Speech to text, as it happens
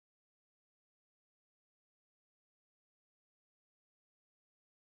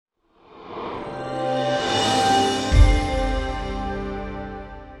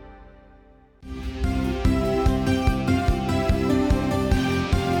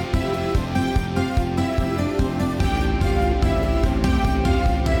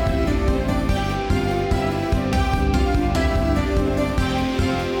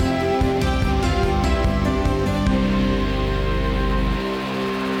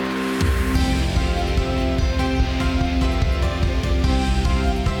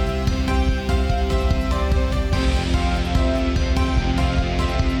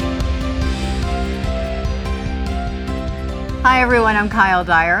Hi, everyone. I'm Kyle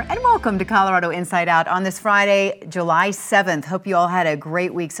Dyer, and welcome to Colorado Inside Out on this Friday, July 7th. Hope you all had a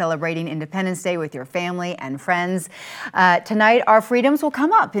great week celebrating Independence Day with your family and friends. Tonight, our freedoms will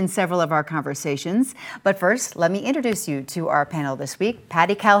come up in several of our conversations. But first, let me introduce you to our panel this week.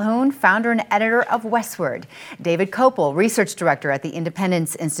 Patty Calhoun, founder and editor of Westward. David Kopel, research director at the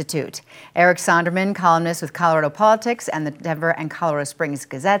Independence Institute. Eric Sondermann, columnist with Colorado Politics and the Denver and Colorado Springs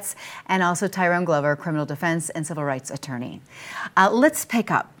Gazettes. And also Tyrone, criminal defense and civil rights attorney. Let's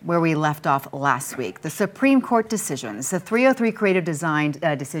pick up where we left off last week. The Supreme Court decisions. The 303 creative design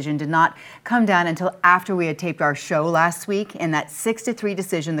decision did not come down until after we had taped our show last week. In that 6-3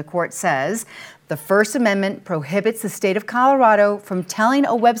 decision, the court says the First Amendment prohibits the state of Colorado from telling a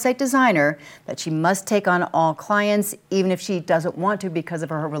website designer that she must take on all clients, even if she doesn't want to because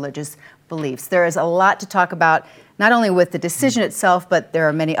of her religious beliefs. There is a lot to talk about, not only with the decision itself, but there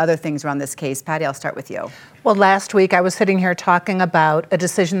are many other things around this case. Patty, I'll start with you. Well, last week I was sitting here talking about a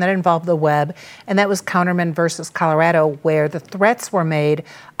decision that involved the web, and that was Sondermann versus Colorado, where the threats were made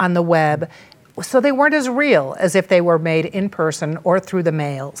on the web, so they weren't as real as if they were made in person or through the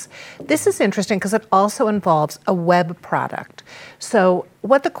mails. This is interesting because it also involves a web product. So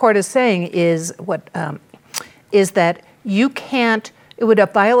what the court is saying is that you can't. It would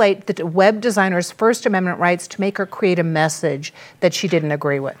violate the web designer's First Amendment rights to make her create a message that she didn't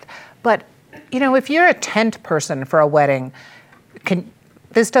agree with. But, you know, if you're a tent person for a wedding,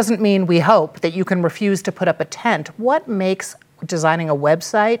 this doesn't mean, we hope, that you can refuse to put up a tent. What makes designing a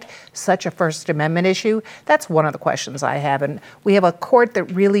website such a First Amendment issue? That's one of the questions I have. And we have a court that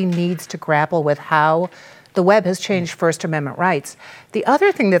really needs to grapple with how the web has changed First Amendment rights. The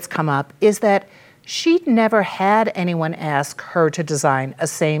other thing that's come up is that she'd never had anyone ask her to design a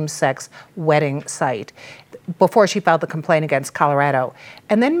same-sex wedding site before she filed the complaint against Colorado.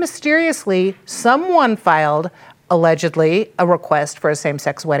 And then mysteriously, someone filed, allegedly, a request for a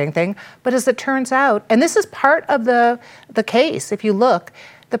same-sex wedding thing. But as it turns out, and this is part of the case, if you look,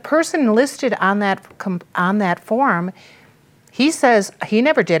 the person listed on that form, he says he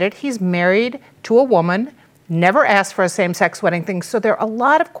never did it. He's married to a woman, never asked for a same-sex wedding thing. So there are a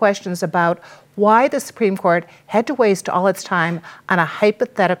lot of questions about why the Supreme Court had to waste all its time on a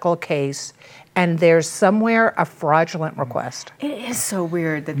hypothetical case, and there's somewhere a fraudulent request. It is so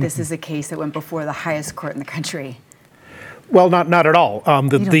weird that this is a case that went before the highest court in the country. Well, not at all.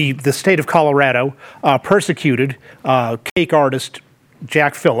 The state of Colorado persecuted cake artist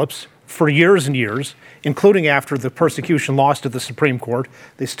Jack Phillips for years and years, including after the persecution lost at the Supreme Court.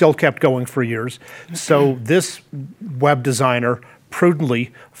 They still kept going for years. So this web designer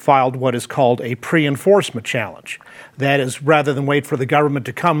prudently filed what is called a pre-enforcement challenge. That is, rather than wait for the government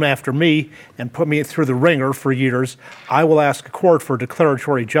to come after me and put me through the ringer for years, I will ask a court for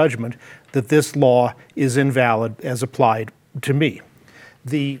declaratory judgment that this law is invalid as applied to me.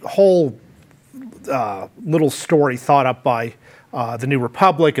 The whole little story thought up by the New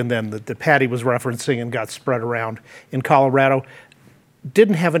Republic and then that Patty was referencing and got spread around in Colorado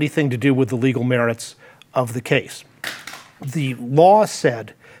didn't have anything to do with the legal merits of the case. The law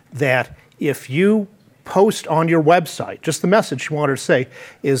said that if you post on your website, just the message you want her to say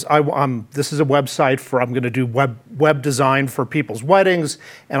is, this is a website I'm going to do web design for people's weddings,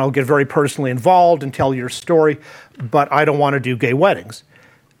 and I'll get very personally involved and tell your story, but I don't want to do gay weddings.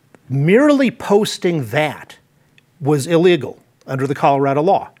 Merely posting that was illegal under the Colorado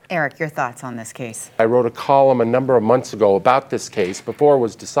law. Eric, your thoughts on this case? I wrote a column a number of months ago about this case, before it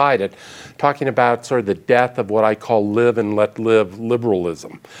was decided, talking about sort of the death of what I call live and let live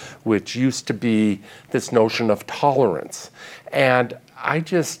liberalism, which used to be this notion of tolerance. And I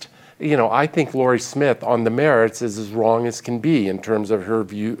just, I think Lori Smith on the merits is as wrong as can be in terms of her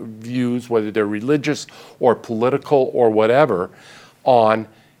views, whether they're religious or political or whatever, on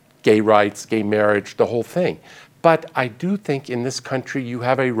gay rights, gay marriage, the whole thing. But I do think in this country you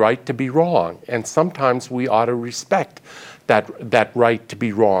have a right to be wrong, and sometimes we ought to respect that right to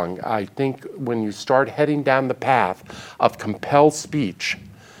be wrong. I think when you start heading down the path of compelled speech,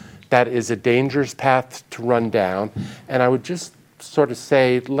 that is a dangerous path to run down, and I would just sort of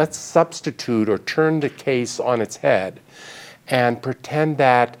say, let's substitute or turn the case on its head and pretend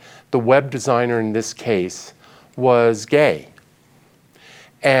that the web designer in this case was gay,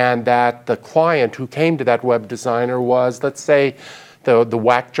 and that the client who came to that web designer was, let's say, the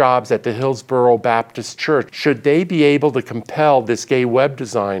whack jobs at the Hillsborough Baptist Church. Should they be able to compel this gay web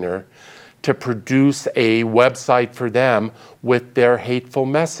designer to produce a website for them with their hateful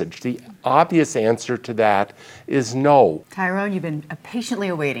message? The obvious answer to that is no. Tyrone, you've been patiently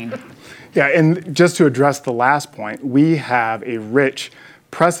awaiting. Yeah, and just to address the last point, we have a rich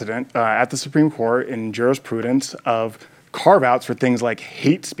precedent at the Supreme Court in jurisprudence of carve-outs for things like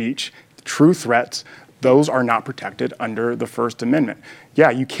hate speech, true threats. Those are not protected under the First Amendment. Yeah,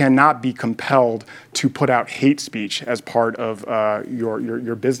 you cannot be compelled to put out hate speech as part of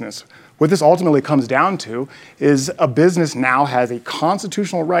your business. What this ultimately comes down to is a business now has a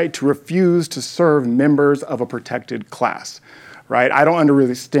constitutional right to refuse to serve members of a protected class, right? I don't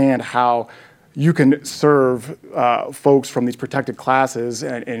understand how you can serve folks from these protected classes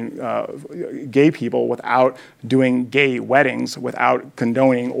and gay people without doing gay weddings, without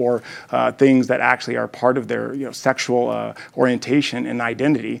condoning or things that actually are part of their sexual orientation and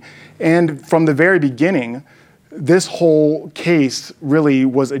identity. And from the very beginning, this whole case really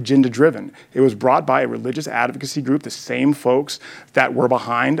was agenda-driven. It was brought by a religious advocacy group, the same folks that were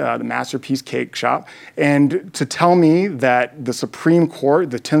behind the Masterpiece Cake Shop. And to tell me that the Supreme Court,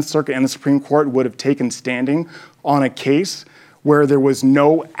 the 10th Circuit and the Supreme Court would have taken standing on a case where there was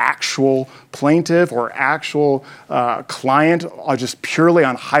no actual plaintiff or actual client, just purely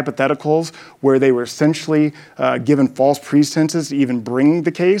on hypotheticals, where they were essentially given false pretenses to even bring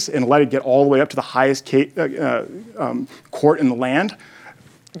the case and let it get all the way up to the highest court in the land.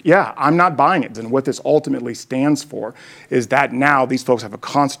 Yeah, I'm not buying it. And what this ultimately stands for is that now these folks have a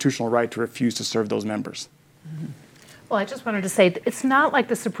constitutional right to refuse to serve those members. Mm-hmm. Well, I just wanted to say it's not like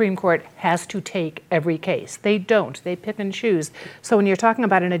the Supreme Court has to take every case. They don't. They pick and choose. So when you're talking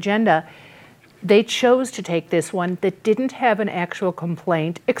about an agenda, they chose to take this one that didn't have an actual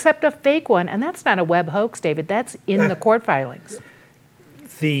complaint, except a fake one. And that's not a web hoax, David. That's in the court filings.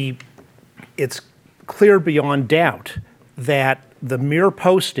 It's clear beyond doubt that the mere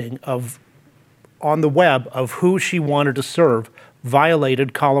posting on the web of who she wanted to serve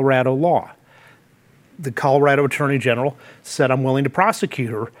violated Colorado law. The Colorado Attorney General said, I'm willing to prosecute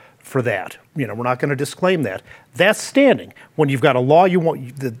her for that. We're not going to disclaim that. That's standing. When you've got a law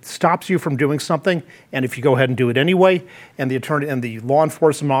that stops you from doing something, and if you go ahead and do it anyway, and the attorney and the law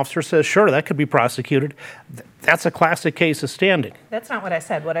enforcement officer says, sure, that could be prosecuted, that's a classic case of standing. That's not what I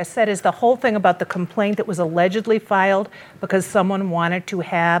said. What I said is the whole thing about the complaint that was allegedly filed because someone wanted to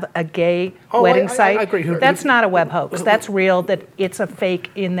have a gay wedding site. I agree. That's not a web hoax. That's real, that it's a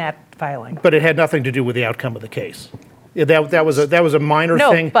fake in that filing. But it had nothing to do with the outcome of the case. That was a minor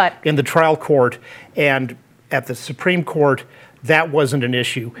thing in the trial court, and at the Supreme Court, that wasn't an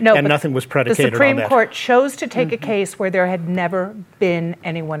issue, and nothing was predicated on that. The Supreme Court chose to take a case where there had never been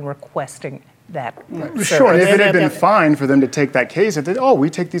anyone requesting that. Sure, and if it had been fine for them to take that case, if we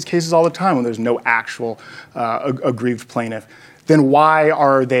take these cases all the time when there's no actual aggrieved plaintiff, then why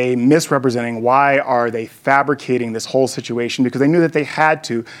are they misrepresenting? Why are they fabricating this whole situation? Because they knew that they had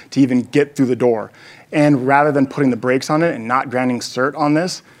to even get through the door. And rather than putting the brakes on it and not granting cert on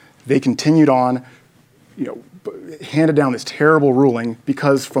this, they continued on, handed down this terrible ruling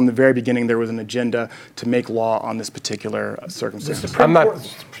because from the very beginning there was an agenda to make law on this particular circumstance.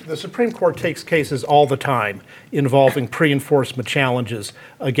 The Supreme Court takes cases all the time involving pre-enforcement challenges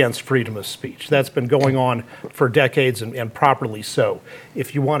against freedom of speech. That's been going on for decades, and properly so.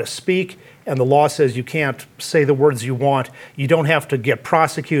 If you want to speak and the law says you can't say the words you want, you don't have to get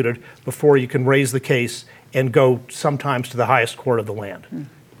prosecuted before you can raise the case and go sometimes to the highest court of the land.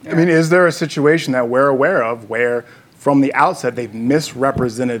 I mean, is there a situation that we're aware of where from the outset they've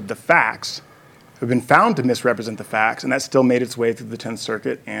misrepresented the facts, have been found to misrepresent the facts, and that still made its way through the 10th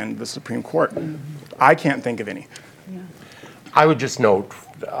Circuit and the Supreme Court? I can't think of any. I would just note,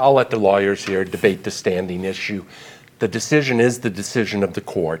 I'll let the lawyers here debate the standing issue. The decision is the decision of the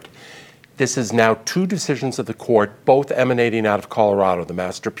court. This is now two decisions of the court, both emanating out of Colorado, the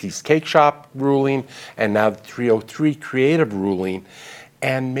Masterpiece Cake Shop ruling and now the 303 Creative ruling.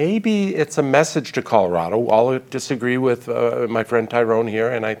 And maybe it's a message to Colorado. I'll disagree with my friend Tyrone here,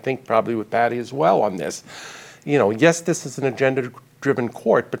 and I think probably with Patty as well on this. Yes, this is an agenda-driven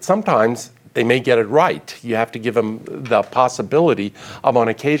court, but sometimes they may get it right. You have to give them the possibility of, on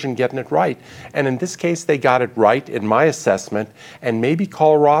occasion, getting it right. And in this case, they got it right, in my assessment. And maybe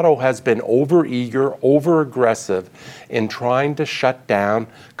Colorado has been over-eager, over-aggressive in trying to shut down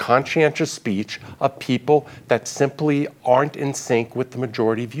conscientious speech of people that simply aren't in sync with the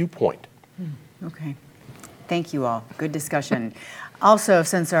majority viewpoint. Okay. Thank you all. Good discussion. Also,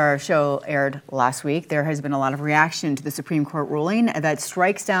 since our show aired last week, there has been a lot of reaction to the Supreme Court ruling that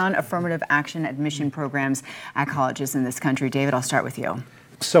strikes down affirmative action admission programs at colleges in this country. David, I'll start with you.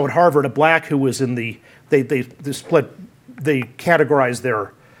 So at Harvard, a black who was in they categorized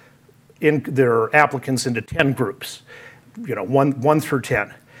their applicants into 10 groups, 1 through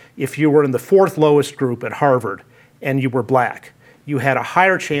 10. If you were in the 4th lowest group at Harvard and you were black, you had a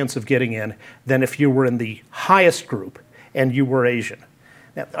higher chance of getting in than if you were in the highest group and you were Asian.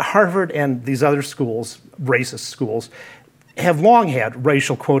 Now, Harvard and these other schools, racist schools, have long had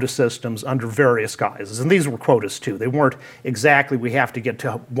racial quota systems under various guises, and these were quotas too. They weren't exactly, we have to get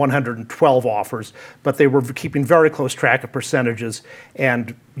to 112 offers, but they were keeping very close track of percentages,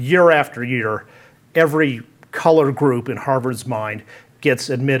 and year after year, every color group in Harvard's mind gets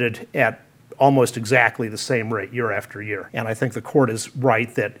admitted at almost exactly the same rate year after year. And I think the court is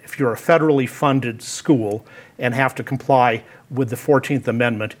right that if you're a federally funded school and have to comply with the 14th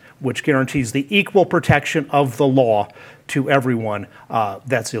Amendment, which guarantees the equal protection of the law to everyone,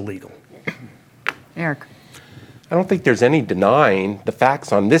 that's illegal. Eric. I don't think there's any denying the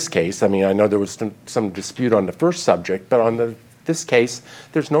facts on this case. I mean, I know there was some dispute on the first subject, but on this case,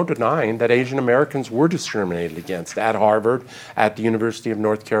 there's no denying that Asian Americans were discriminated against at Harvard, at the University of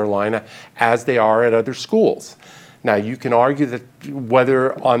North Carolina, as they are at other schools. Now, you can argue that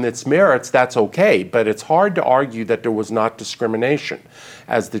whether on its merits that's okay, but it's hard to argue that there was not discrimination.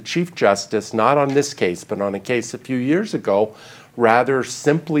 As the Chief Justice, not on this case, but on a case a few years ago, rather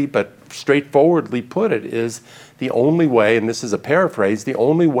simply but straightforwardly put it, is the only way, and this is a paraphrase, the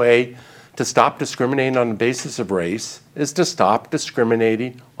only way to stop discriminating on the basis of race is to stop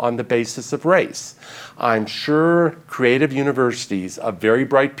discriminating on the basis of race. I'm sure creative universities of very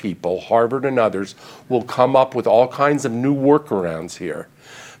bright people, Harvard and others, will come up with all kinds of new workarounds here.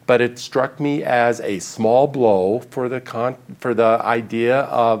 But it struck me as a small blow for the idea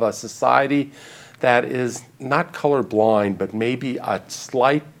of a society that is not colorblind, but maybe a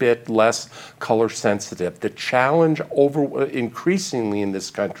slight bit less color sensitive. The challenge increasingly in this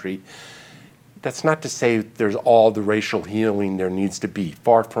country, that's not to say there's all the racial healing there needs to be,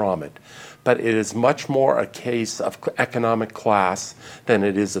 far from it. But it is much more a case of economic class than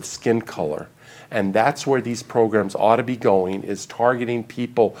it is of skin color. And that's where these programs ought to be going, is targeting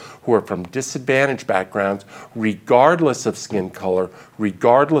people who are from disadvantaged backgrounds, regardless of skin color,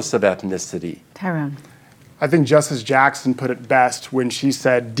 regardless of ethnicity. Tyrone. I think Justice Jackson put it best when she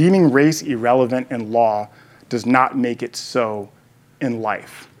said, deeming race irrelevant in law does not make it so in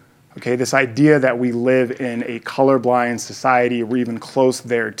life. Okay, this idea that we live in a colorblind society, or even close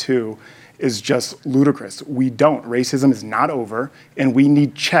thereto, is just ludicrous. We don't. Racism is not over, and we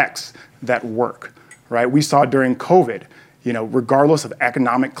need checks that work, right? We saw during COVID, regardless of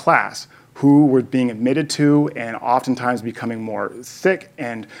economic class, who were being admitted to and oftentimes becoming more sick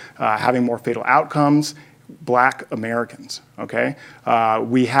and having more fatal outcomes. Black Americans, okay?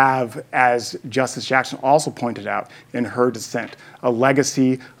 We have, as Justice Jackson also pointed out in her dissent, a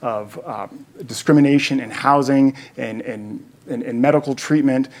legacy of discrimination in housing and in medical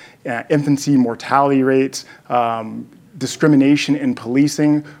treatment, infancy mortality rates, discrimination in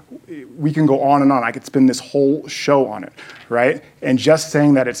policing. We can go on and on. I could spend this whole show on it, right? And just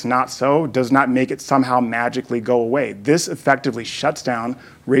saying that it's not so does not make it somehow magically go away. This effectively shuts down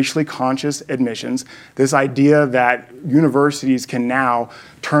racially conscious admissions. This idea that universities can now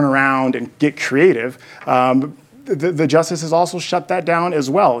turn around and get creative, the justice has also shut that down as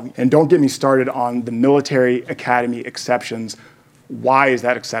well. And don't get me started on the military academy exceptions. Why is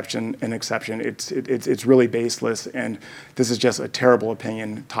that exception an exception? It's really baseless, and this is just a terrible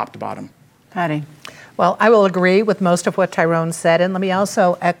opinion, top to bottom. Patty. Well, I will agree with most of what Tyrone said, and let me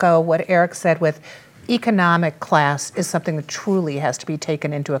also echo what Eric said with economic class is something that truly has to be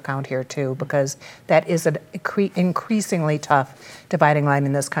taken into account here too, because that is an increasingly tough dividing line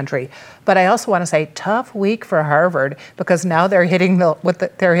in this country. But I also want to say tough week for Harvard, because now they're hit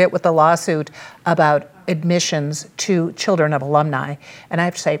with the lawsuit about admissions to children of alumni. And I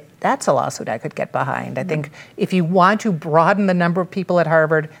have to say, that's a lawsuit I could get behind. I think if you want to broaden the number of people at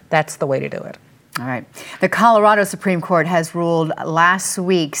Harvard, that's the way to do it. All right. The Colorado Supreme Court has ruled last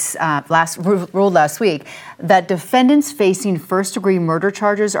week that defendants facing first-degree murder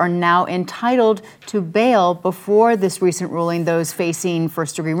charges are now entitled to bail. Before this recent ruling, those facing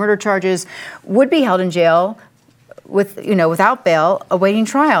first-degree murder charges would be held in jail without bail, awaiting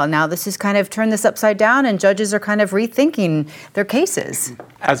trial. Now this has kind of turned this upside down, and judges are kind of rethinking their cases.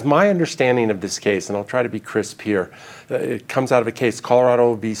 As my understanding of this case, and I'll try to be crisp here, it comes out of a case,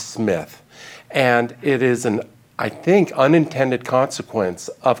 Colorado v. Smith. And it is an, I think, unintended consequence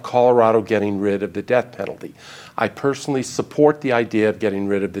of Colorado getting rid of the death penalty. I personally support the idea of getting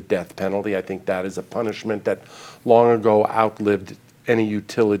rid of the death penalty. I think that is a punishment that long ago outlived any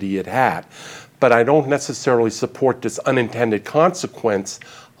utility it had. But I don't necessarily support this unintended consequence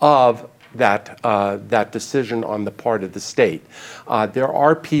of that decision on the part of the state. There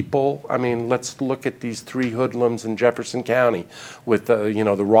are people, I mean, let's look at these three hoodlums in Jefferson County with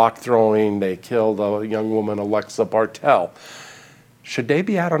the rock throwing. They killed a young woman, Alexa Bartell. Should they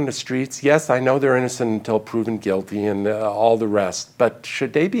be out on the streets? Yes, I know they're innocent until proven guilty and all the rest, but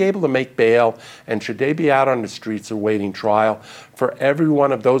should they be able to make bail, and should they be out on the streets awaiting trial? For every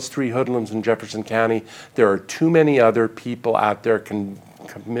one of those 3 hoodlums in Jefferson County, there are too many other people out there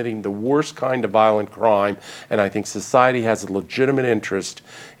committing the worst kind of violent crime, and I think society has a legitimate interest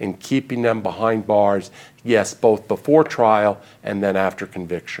in keeping them behind bars, yes, both before trial and then after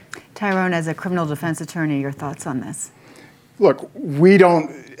conviction. Tyrone, as a criminal defense attorney, your thoughts on this? Look, we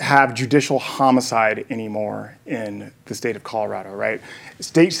don't have judicial homicide anymore in the state of Colorado, right?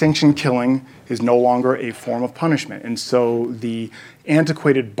 State-sanctioned killing is no longer a form of punishment. And so the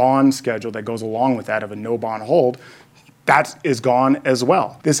antiquated bond schedule that goes along with that of a no bond hold, that is gone as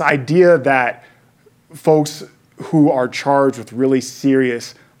well. This idea that folks who are charged with really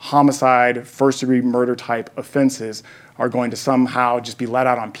serious homicide, first-degree murder type offenses are going to somehow just be let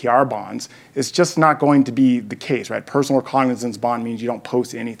out on PR bonds. It's just not going to be the case, right? Personal recognizance bond means you don't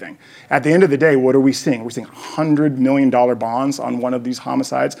post anything. At the end of the day, what are we seeing? We're seeing $100 million bonds on one of these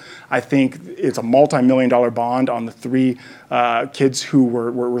homicides. I think it's a multi-million-dollar bond on the 3 kids who were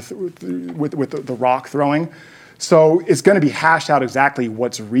with the rock throwing. So it's going to be hashed out exactly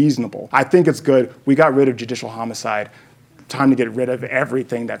what's reasonable. I think it's good. We got rid of judicial homicide. Time to get rid of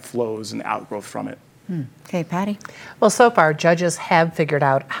everything that flows and outgrowth from it. Okay, Patty? Well, so far, judges have figured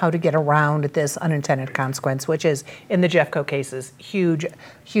out how to get around this unintended consequence, which is, in the Jeffco cases,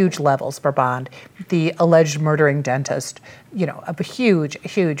 huge levels for bond. The alleged murdering dentist, a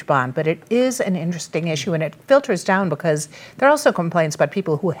huge bond. But it is an interesting issue, and it filters down because there are also complaints about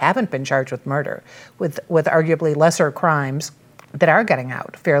people who haven't been charged with murder, with arguably lesser crimes, that are getting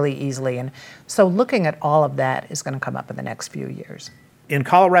out fairly easily. And so looking at all of that is going to come up in the next few years. In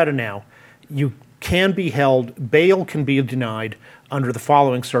Colorado now, you can be held, bail can be denied under the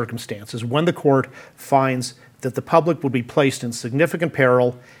following circumstances: when the court finds that the public will be placed in significant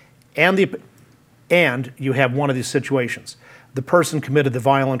peril, and you have one of these situations. The person committed the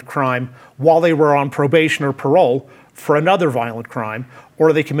violent crime while they were on probation or parole for another violent crime,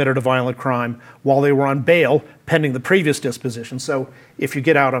 or they committed a violent crime while they were on bail pending the previous disposition. So if you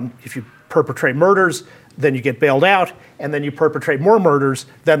perpetrate murders, then you get bailed out, and then you perpetrate more murders,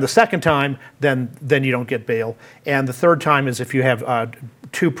 then the second time, then you don't get bail. And the third time is if you have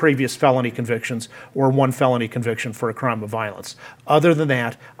 2 previous felony convictions or 1 felony conviction for a crime of violence. Other than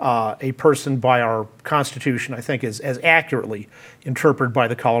that, a person by our Constitution, I think, is as accurately interpreted by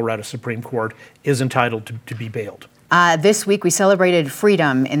the Colorado Supreme Court, is entitled to be bailed. This week we celebrated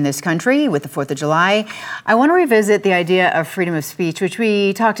freedom in this country with the 4th of July. I want to revisit the idea of freedom of speech, which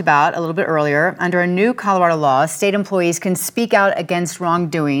we talked about a little bit earlier. Under a new Colorado law, state employees can speak out against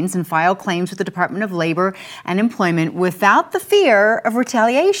wrongdoings and file claims with the Department of Labor and Employment without the fear of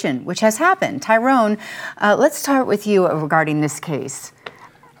retaliation, which has happened. Tyrone, let's start with you regarding this case.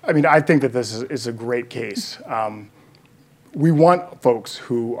 I mean, I think that this is a great case. We want folks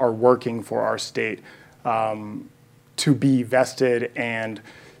who are working for our state to be vested and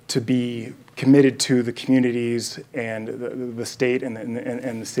to be committed to the communities and the state and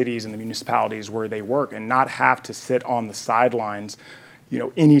the cities and the municipalities where they work, and not have to sit on the sidelines,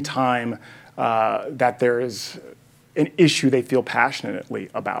 anytime that there is an issue they feel passionately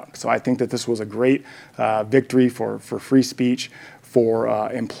about. So I think that this was a great victory for free speech, for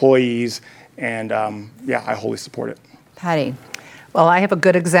employees, and I wholly support it. Patty? Well, I have a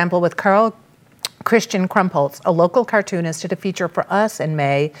good example with Carl Christian Krumpholz, a local cartoonist, did a feature for us in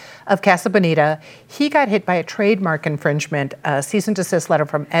May of Casa Bonita. He got hit by a trademark infringement, a cease and desist letter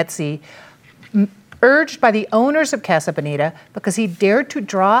from Etsy, urged by the owners of Casa Bonita because he dared to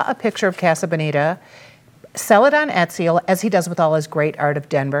draw a picture of Casa Bonita, sell it on Etsy, as he does with all his great art of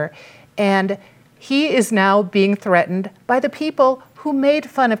Denver, and he is now being threatened by the people who made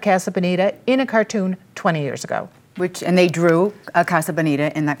fun of Casa Bonita in a cartoon 20 years ago. And they drew a Casa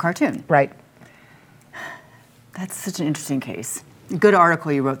Bonita in that cartoon. Right. That's such an interesting case. Good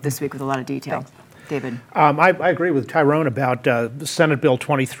article you wrote this week with a lot of detail. Thanks. David? I agree with Tyrone about Senate Bill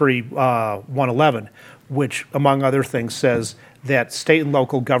 23-111, which, among other things, says that state and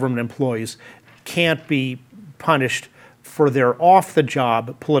local government employees can't be punished for their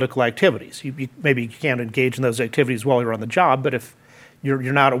off-the-job political activities. Maybe you can't engage in those activities while you're on the job, but if you're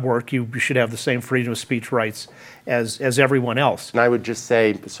not at work, you should have the same freedom of speech rights as everyone else. And I would just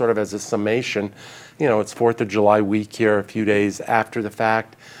say, sort of as a summation, it's 4th of July week here, a few days after the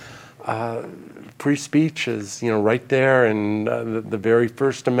fact. Free speech is, right there in the very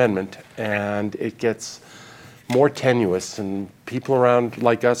First Amendment, and it gets more tenuous, and people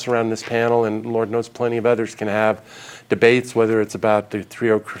like us around this panel, and Lord knows plenty of others, can have debates, whether it's about the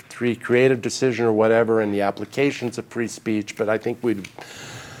 303 creative decision or whatever, and the applications of free speech, but I think we'd,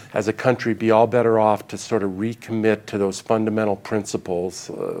 as a country, be all better off to sort of recommit to those fundamental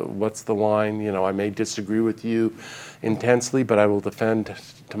principles. What's the line? You know, I may disagree with you intensely, but I will defend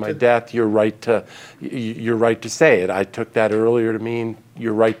to my death your right to say it. I took that earlier to mean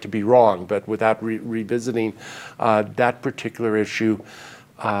your right to be wrong, but without revisiting that particular issue,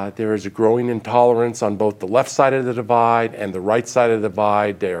 there is a growing intolerance on both the left side of the divide and the right side of the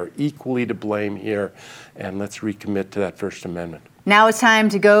divide. They are equally to blame here, and let's recommit to that First Amendment. Now it's time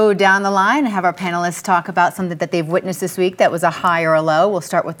to go down the line and have our panelists talk about something that they've witnessed this week that was a high or a low. We'll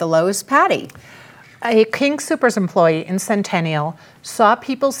start with the lows. Patty. A King Soopers employee in Centennial saw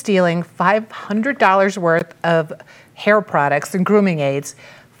people stealing $500 worth of hair products and grooming aids,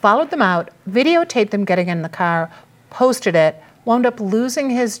 followed them out, videotaped them getting in the car, posted it, wound up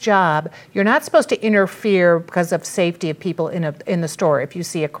losing his job. You're not supposed to interfere because of safety of people in the store if you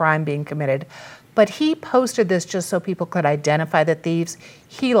see a crime being committed. But he posted this just so people could identify the thieves.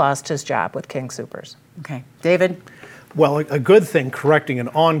 He lost his job with King Soopers. Okay. David? Well, a good thing correcting an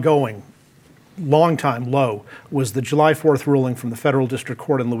ongoing long-time low was the July 4th ruling from the Federal District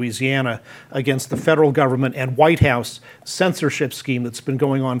Court in Louisiana against the federal government and White House censorship scheme that's been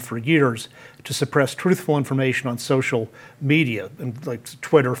going on for years to suppress truthful information on social media, and like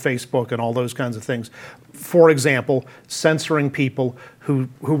Twitter, Facebook, and all those kinds of things. For example, censoring people who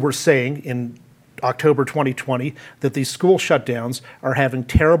were saying in October 2020 that these school shutdowns are having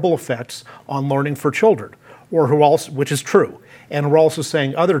terrible effects on learning for children, or who also, which is true. And we're also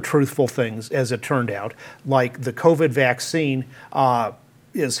saying other truthful things, as it turned out, like the COVID vaccine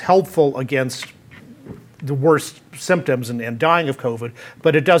is helpful against the worst symptoms and dying of COVID,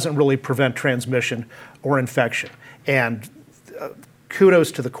 but it doesn't really prevent transmission or infection. And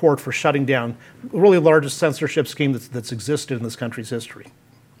kudos to the court for shutting down the really largest censorship scheme that's existed in this country's history.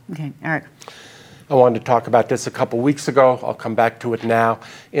 Okay, Eric. I wanted to talk about this a couple weeks ago. I'll come back to it now.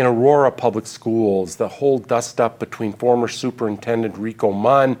 In Aurora Public Schools, the whole dust-up between former Superintendent Rico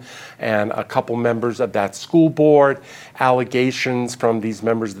Munn and a couple members of that school board, allegations from these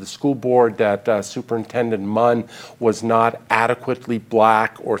members of the school board that Superintendent Munn was not adequately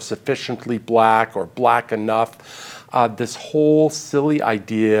black or sufficiently black or black enough. This whole silly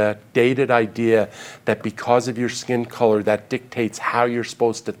idea, dated idea, that because of your skin color, that dictates how you're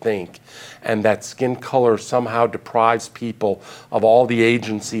supposed to think, and that skin color somehow deprives people of all the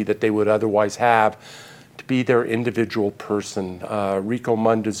agency that they would otherwise have to be their individual person. Rico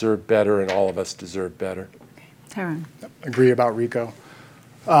Munn deserved better, and all of us deserve better. Tyrone. Agree about Rico.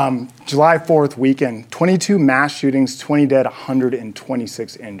 July 4th weekend, 22 mass shootings, 20 dead,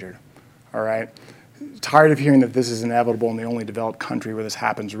 126 injured. All right? Tired of hearing that this is inevitable in the only developed country where this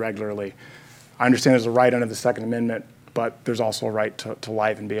happens regularly. I understand there's a right under the Second Amendment, but there's also a right to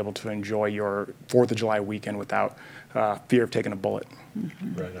life and be able to enjoy your 4th of July weekend without fear of taking a bullet.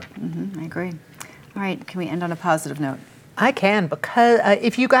 Mm-hmm. Right on. Mm-hmm. I agree. All right, can we end on a positive note? I can, because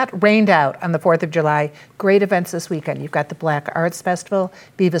if you got rained out on the 4th of July, great events this weekend. You've got the Black Arts Festival,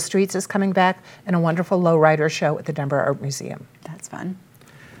 Viva Streets is coming back, and a wonderful lowrider show at the Denver Art Museum. That's fun.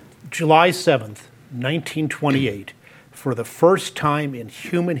 July 7th, 1928, for the first time in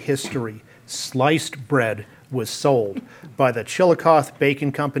human history, sliced bread was sold by the Chillicothe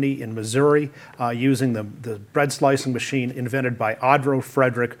Bacon Company in Missouri using the bread slicing machine invented by Audrow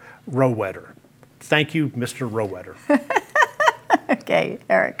Frederick Rowetter. Thank you, Mr. Rowetter. Okay,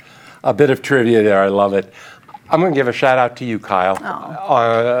 Eric. A bit of trivia there, I love it. I'm going to give a shout out to you, Kyle.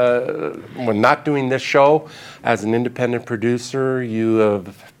 When not doing this show, as an independent producer, you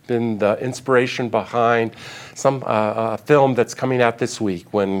have been the inspiration behind some film that's coming out this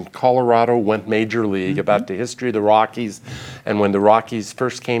week, when Colorado went major league, about the history of the Rockies and when the Rockies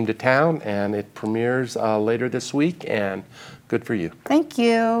first came to town, and it premieres later this week, and good for you. Thank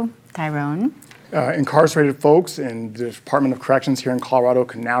you. Tyrone. Incarcerated folks in the Department of Corrections here in Colorado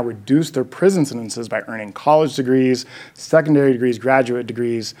can now reduce their prison sentences by earning college degrees, secondary degrees, graduate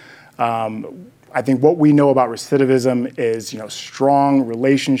degrees. I think what we know about recidivism is, strong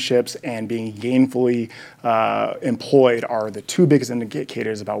relationships and being gainfully employed are the two biggest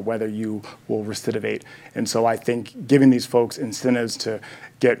indicators about whether you will recidivate. And so I think giving these folks incentives to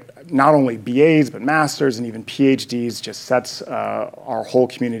get not only BAs, but masters and even PhDs just sets our whole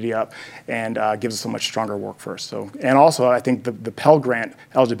community up and gives us a much stronger workforce. So, and also I think the Pell Grant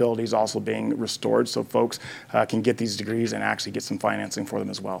eligibility is also being restored, so folks can get these degrees and actually get some financing for them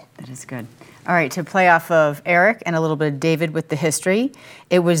as well. That is good. All right, to play off of Eric and a little bit of David with the history,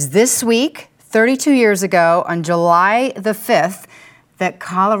 it was this week, 32 years ago, on July the 5th, that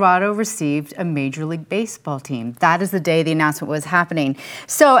Colorado received a Major League Baseball team. That is the day the announcement was happening.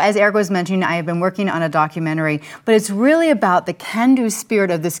 So, as Eric was mentioning, I have been working on a documentary, but it's really about the can-do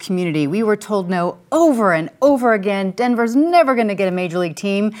spirit of this community. We were told no over and over again. Denver's never going to get a Major League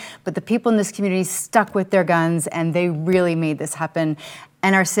team, but the people in this community stuck with their guns, and they really made this happen.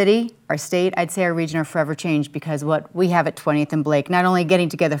 And our city, our state, I'd say our region are forever changed because what we have at 20th and Blake, not only getting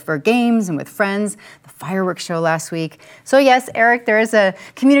together for games and with friends, the fireworks show last week. So yes, Eric, there is a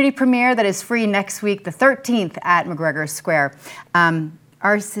community premiere that is free next week, the 13th at McGregor Square.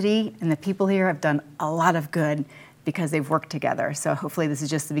 Our city and the people here have done a lot of good because they've worked together. So hopefully this is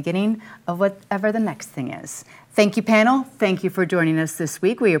just the beginning of whatever the next thing is. Thank you, panel. Thank you for joining us this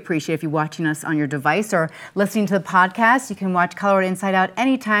week. We appreciate if you're watching us on your device or listening to the podcast. You can watch Colorado Inside Out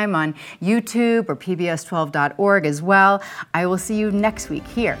anytime on YouTube or pbs12.org as well. I will see you next week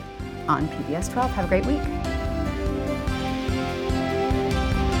here on PBS 12. Have a great week.